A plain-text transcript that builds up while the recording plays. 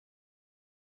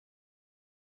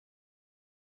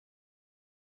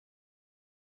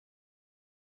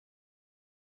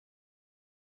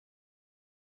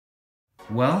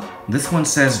Well, this one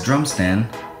says drum stand,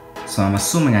 so I'm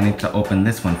assuming I need to open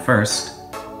this one first.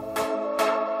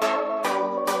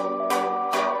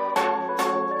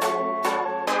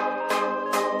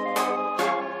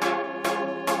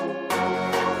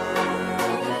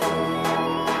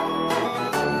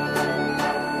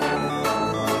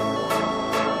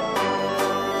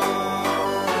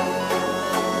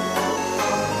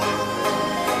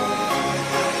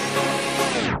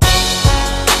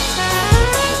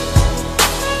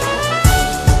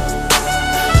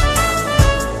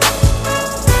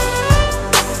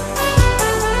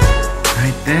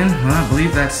 Then, well, I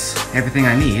believe that's everything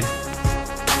I need.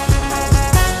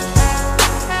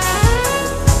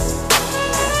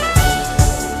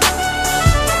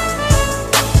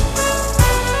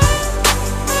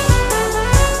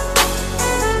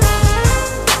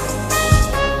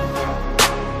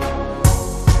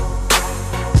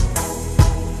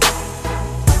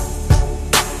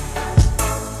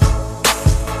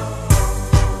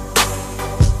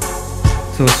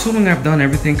 So assuming I've done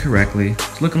everything correctly,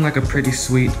 it's looking like a pretty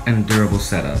sweet and durable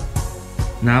setup.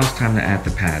 Now it's time to add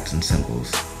the pads and symbols.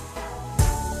 So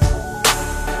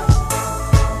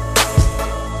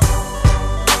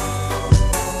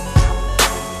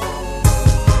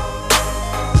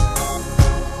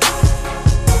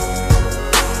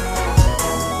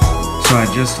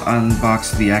I just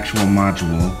unboxed the actual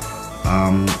module.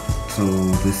 So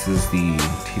this is the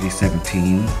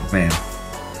TD17. Bam.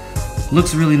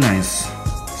 Looks really nice.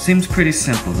 Seems pretty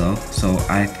simple though, so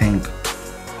I think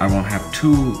I won't have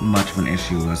too much of an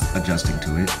issue adjusting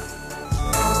to it.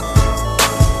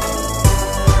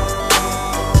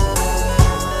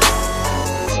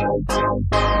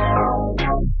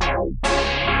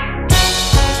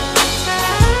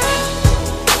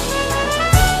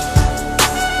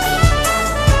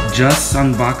 Just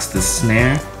unboxed the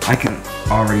snare. I can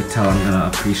already tell I'm gonna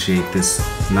appreciate this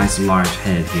nice large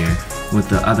head here. With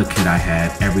the other kit I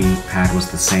had, every pad was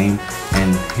the same,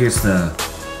 and here's the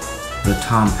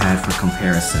tom pad for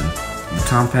comparison. The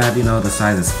tom pad, you know, the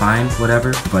size is fine,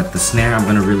 whatever, but the snare, I'm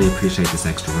gonna really appreciate this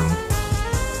extra room.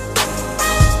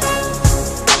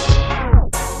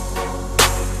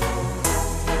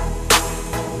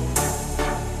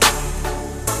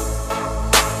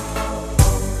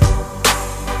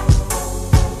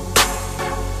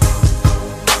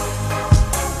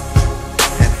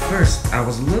 First, I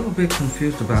was a little bit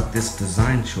confused about this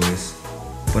design choice,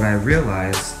 but I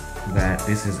realized that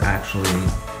this is actually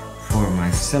for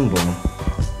my cymbal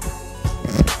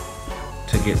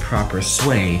to get proper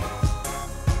sway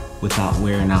without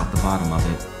wearing out the bottom of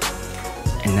it,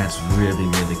 and that's really,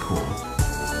 really cool.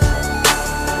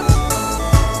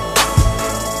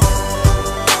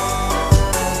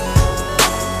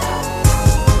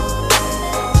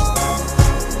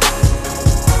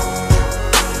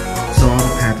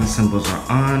 Cymbals are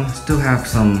on. Still have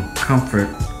some comfort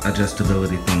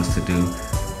adjustability things to do,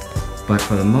 but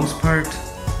for the most part,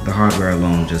 the hardware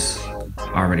alone just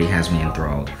already has me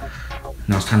enthralled.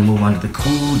 Now it's time to move on to the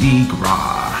coup de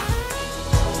grace.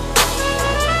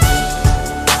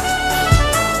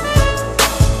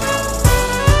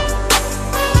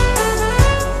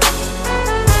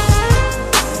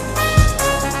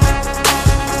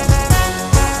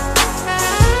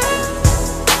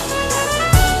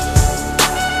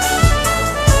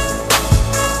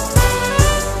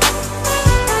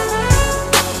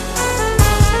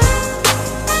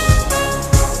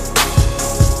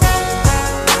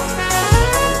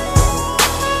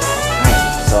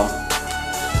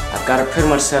 Got it pretty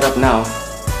much set up now.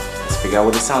 Let's figure out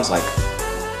what it sounds like.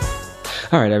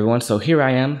 Alright everyone, so here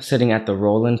I am sitting at the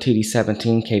Roland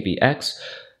TD-17 KVX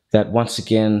that once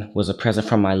again was a present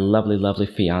from my lovely, lovely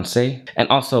fiance. And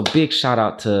also big shout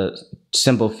out to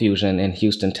Cymbal Fusion in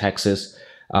Houston, Texas.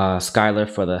 Skylar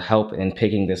for the help in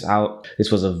picking this out. This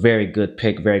was a very good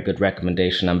pick, very good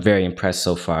recommendation. I'm very impressed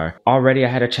so far. Already I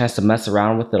had a chance to mess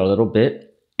around with it a little bit,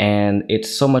 and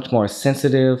it's so much more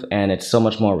sensitive and it's so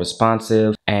much more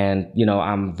responsive, and you know,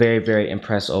 I'm very, very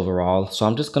impressed overall. So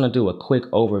I'm just gonna do a quick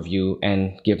overview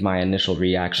and give my initial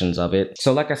reactions of it.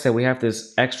 So like I said, we have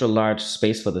this extra large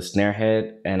space for the snare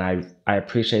head, and I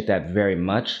appreciate that very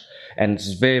much. And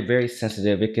it's very, very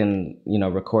sensitive. It can, you know,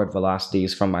 record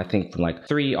velocities from, I think, from like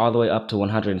 3 all the way up to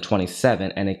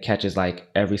 127, and it catches like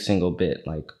every single bit,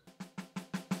 like.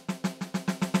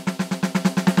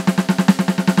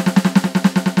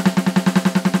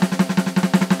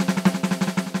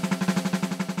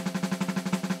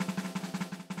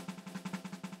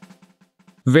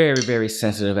 Very, very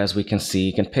sensitive, as we can see.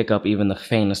 You can pick up even the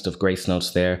faintest of grace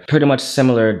notes there. Pretty much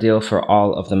similar deal for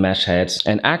all of the mesh heads.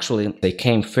 And actually, they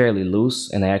came fairly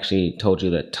loose, and they actually told you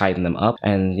to tighten them up.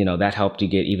 And, you know, that helped you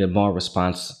get even more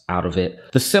response out of it.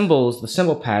 The cymbals, the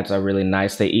cymbal pads are really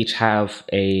nice. They each have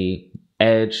a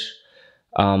edge,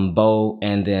 bow,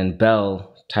 and then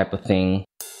bell type of thing.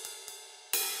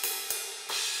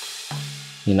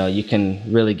 You know, you can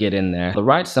really get in there. The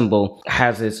ride cymbal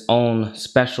has its own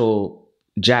special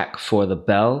jack for the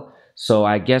bell, so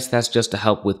I guess that's just to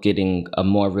help with getting a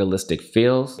more realistic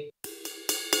feel.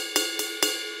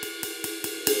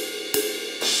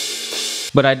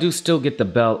 But I do still get the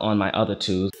bell on my other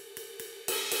two.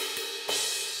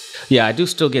 Yeah, I do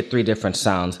still get 3 different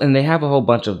sounds, and they have a whole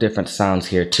bunch of different sounds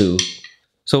here too.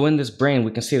 So in this brain,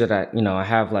 we can see that I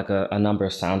have like a number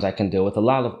of sounds I can deal with. A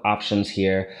lot of options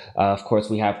here. Of course,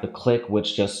 we have the click,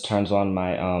 which just turns on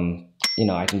my,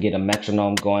 I can get a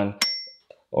metronome going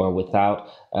or without.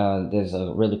 There's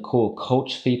a really cool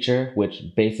coach feature, which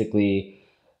basically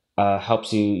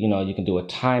helps you, you can do a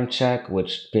time check,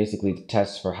 which basically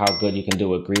tests for how good you can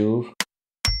do a groove.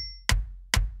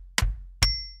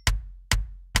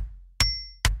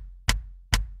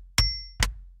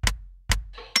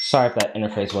 Sorry if that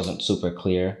interface wasn't super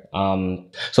clear.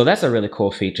 So that's a really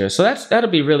cool feature. So that'll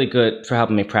be really good for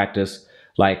helping me practice,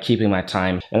 like keeping my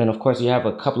time. And then of course you have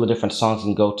a couple of different songs you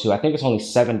can go to. I think it's only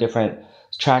 7 different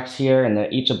tracks here, and they're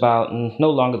each about no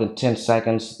longer than 10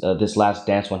 seconds. This last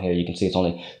dance one here, you can see it's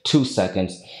only 2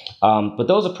 seconds. But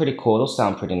those are pretty cool. Those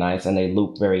sound pretty nice, and they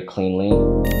loop very cleanly.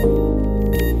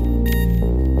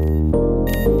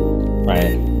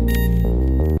 Right.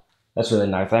 That's really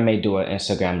nice. I may do an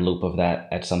Instagram loop of that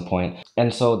at some point.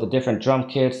 And so the different drum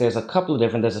kits, there's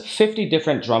 50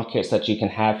 different drum kits that you can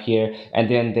have here.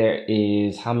 And then there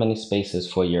is, how many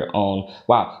spaces for your own?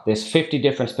 Wow, there's 50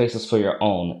 different spaces for your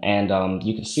own. And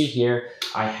you can see here,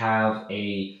 I have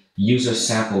a user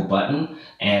sample button.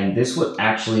 And this would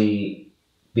actually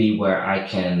be where I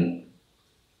can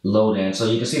load in. So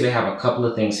you can see they have a couple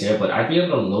of things here, but I'd be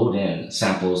able to load in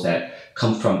samples that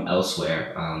come from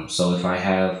elsewhere. So if I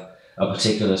have a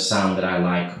particular sound that I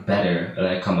like better, that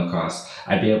I come across,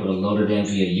 I'd be able to load it in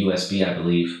via USB, I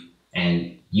believe,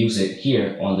 and use it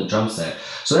here on the drum set.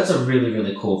 So that's a really,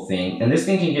 really cool thing. And this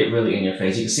thing can get really in your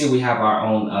face. You can see we have our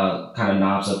own kind of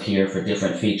knobs up here for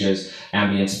different features,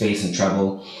 ambient, bass, and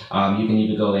treble. You can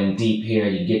even go in deep here.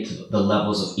 You get to the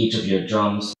levels of each of your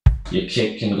drums. Your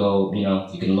kick can go,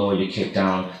 you can lower your kick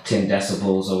down 10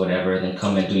 decibels or whatever, then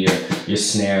come and do your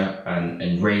snare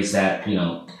and raise that,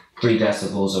 3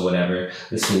 decibels or whatever.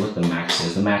 Let's see what the max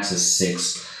is. The max is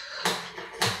 6.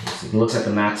 It looks like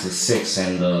the max is 6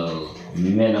 and the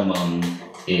minimum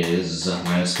is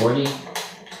minus 40.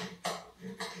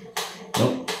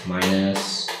 Nope,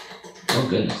 minus, oh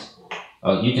goodness.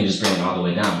 Oh, you can just bring it all the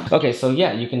way down. Okay, so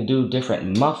yeah, you can do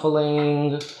different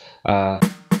muffling.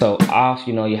 So off,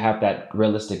 you have that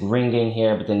realistic ringing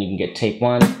here, but then you can get tape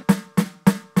 1.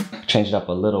 Change it up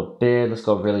a little bit. Let's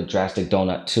go really drastic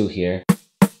donut 2 here.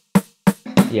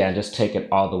 Yeah, and just take it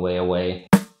all the way away.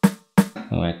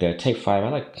 All right there, tape 5.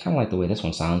 I kind of like the way this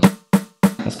one sounds.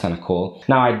 That's kind of cool.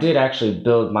 Now I did actually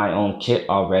build my own kit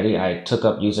already. I took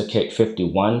up user kit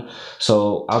 51.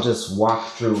 So I'll just walk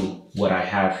through what I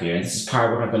have here. And this is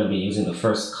probably what I'm going to be using the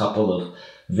first couple of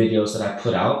videos that I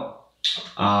put out.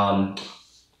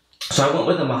 So I went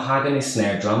with a mahogany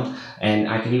snare drum, and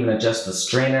I could even adjust the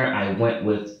strainer. I went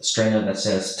with strainer that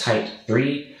says tight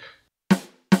 3.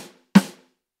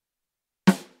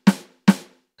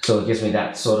 So it gives me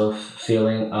that sort of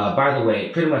feeling. By the way,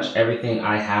 pretty much everything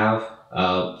I have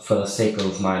for the sake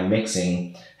of my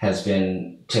mixing has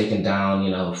been taken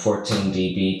down, 14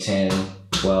 dB, 10,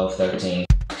 12, 13.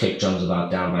 Kick drums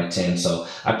about down by 10. So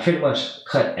I pretty much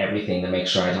cut everything to make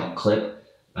sure I don't clip.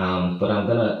 But I'm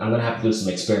gonna have to do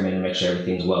some experimenting to make sure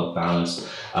everything's well balanced.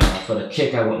 For the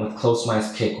kick, I went with Close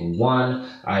Mice Kick 1.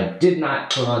 I did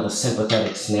not put on the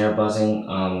sympathetic snare buzzing.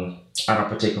 I don't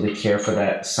particularly care for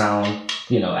that sound,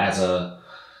 as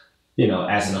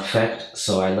an effect,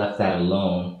 so I left that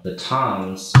alone. The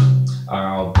toms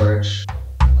are all birch.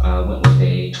 Went with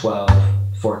a 12,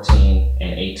 14,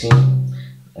 and 18.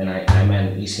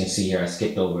 And you can see here, I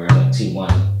skipped over. I went T1,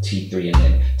 T3, and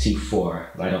then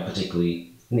T4. I don't particularly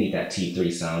need that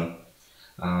T3 sound.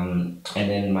 And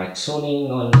then my tuning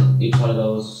on each one of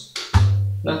those,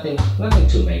 nothing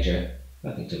too major.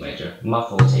 Nothing too major.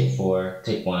 Muffle, tape 4,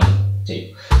 tape 1,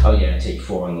 tape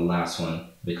 4 on the last one,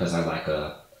 because I like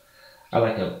a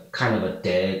kind of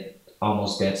a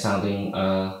almost dead sounding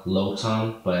low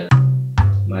tom, but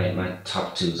my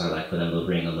top 2s I like for them to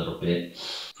ring a little bit.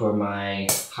 For my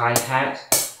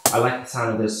hi-hat, I like the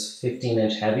sound of this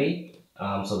 15-inch heavy,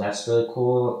 so that's really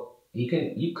cool.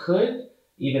 You could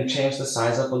even change the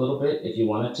size up a little bit if you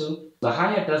wanted to. The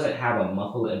hi-hat doesn't have a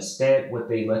muffle. Instead, what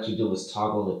they let you do is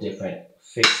toggle the different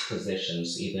fixed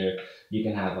positions. Either you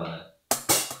can have a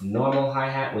normal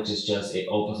hi-hat, which is just it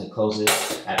opens and closes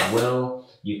at will.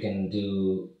 You can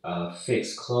do a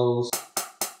fixed close,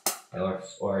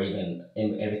 or even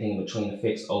everything in between, the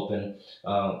fixed open.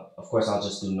 Of course, I'll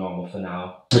just do normal for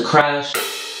now. The crash,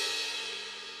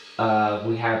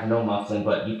 we have no muffling,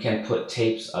 but you can put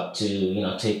tapes up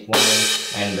to, tape 1,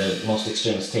 and the most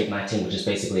extreme is tape 19, which is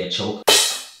basically a choke.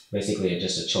 Basically,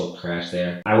 just a choke crash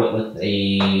there. I went with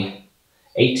a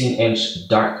 18-inch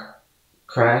dark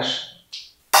crash.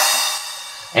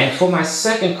 And for my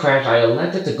second crash, I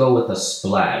elected to go with a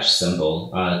splash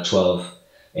cymbal, 12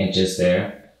 inches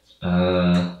there.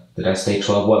 Did I say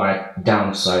 12? Well, I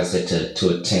downsized it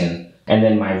to a 10. And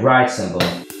then my ride cymbal,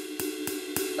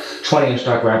 20-inch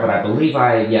dark ride, but I believe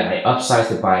I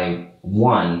upsized it by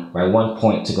one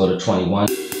point to go to 21.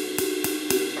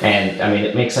 And I mean,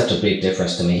 it makes such a big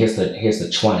difference to me. Here's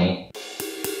the 20.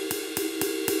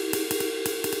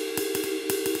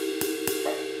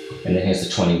 And then here's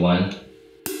the 21.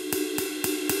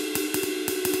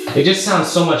 It just sounds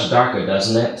so much darker,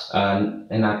 doesn't it?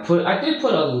 And I did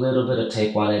put a little bit of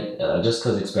tape on it, just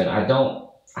because it's been, I don't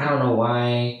know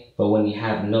why, but when you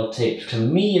have no tape, to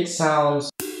me it sounds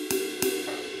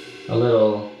a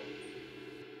little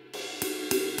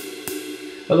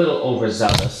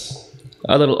overzealous.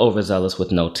 A little overzealous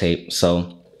with no tape,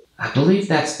 so I believe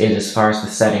that's it as far as the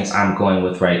settings I'm going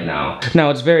with right now.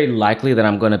 Now, it's very likely that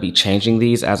I'm going to be changing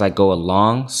these as I go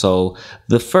along, so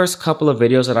the first couple of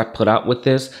videos that I put out with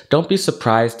this, don't be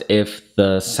surprised if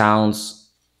the sounds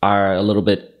are a little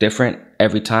bit different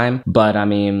every time. But I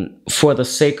mean, for the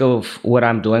sake of what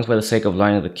I'm doing, for the sake of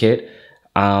learning the kit,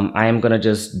 I am going to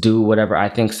just do whatever I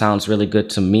think sounds really good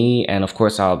to me. And of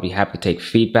course, I'll be happy to take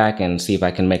feedback and see if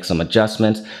I can make some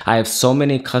adjustments. I have so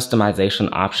many customization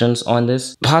options on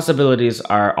this. Possibilities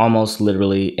are almost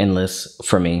literally endless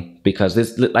for me, because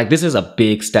this is a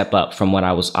big step up from what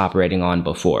I was operating on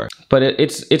before. But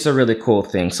it's a really cool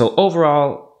thing. So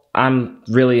overall, I'm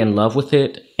really in love with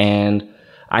it, and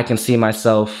I can see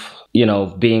myself,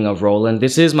 being a Roland.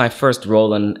 This is my first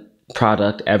Roland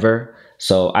product ever.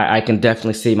 So I can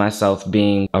definitely see myself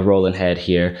being a Roland head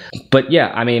here. But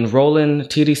yeah, I mean, Roland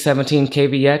TD-17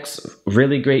 KVX,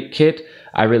 really great kit.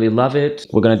 I really love it.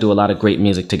 We're gonna do a lot of great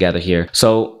music together here.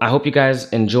 So I hope you guys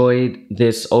enjoyed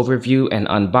this overview and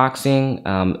unboxing.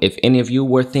 If any of you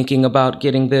were thinking about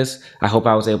getting this, I hope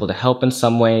I was able to help in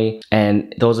some way.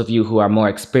 And those of you who are more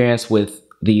experienced with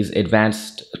these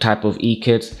advanced type of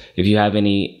e-kits, if you have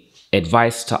any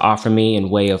advice to offer me in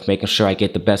way of making sure I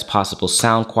get the best possible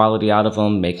sound quality out of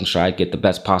them, making sure I get the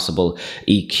best possible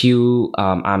EQ,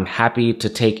 I'm happy to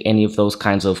take any of those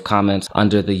kinds of comments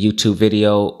under the YouTube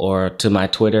video or to my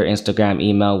Twitter, Instagram,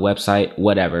 email, website,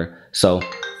 whatever. So,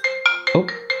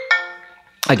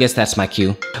 I guess that's my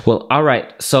cue. Well, all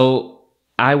right. So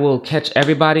I will catch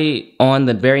everybody on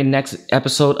the very next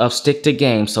episode of Stick to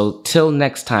Game. So till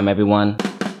next time, everyone.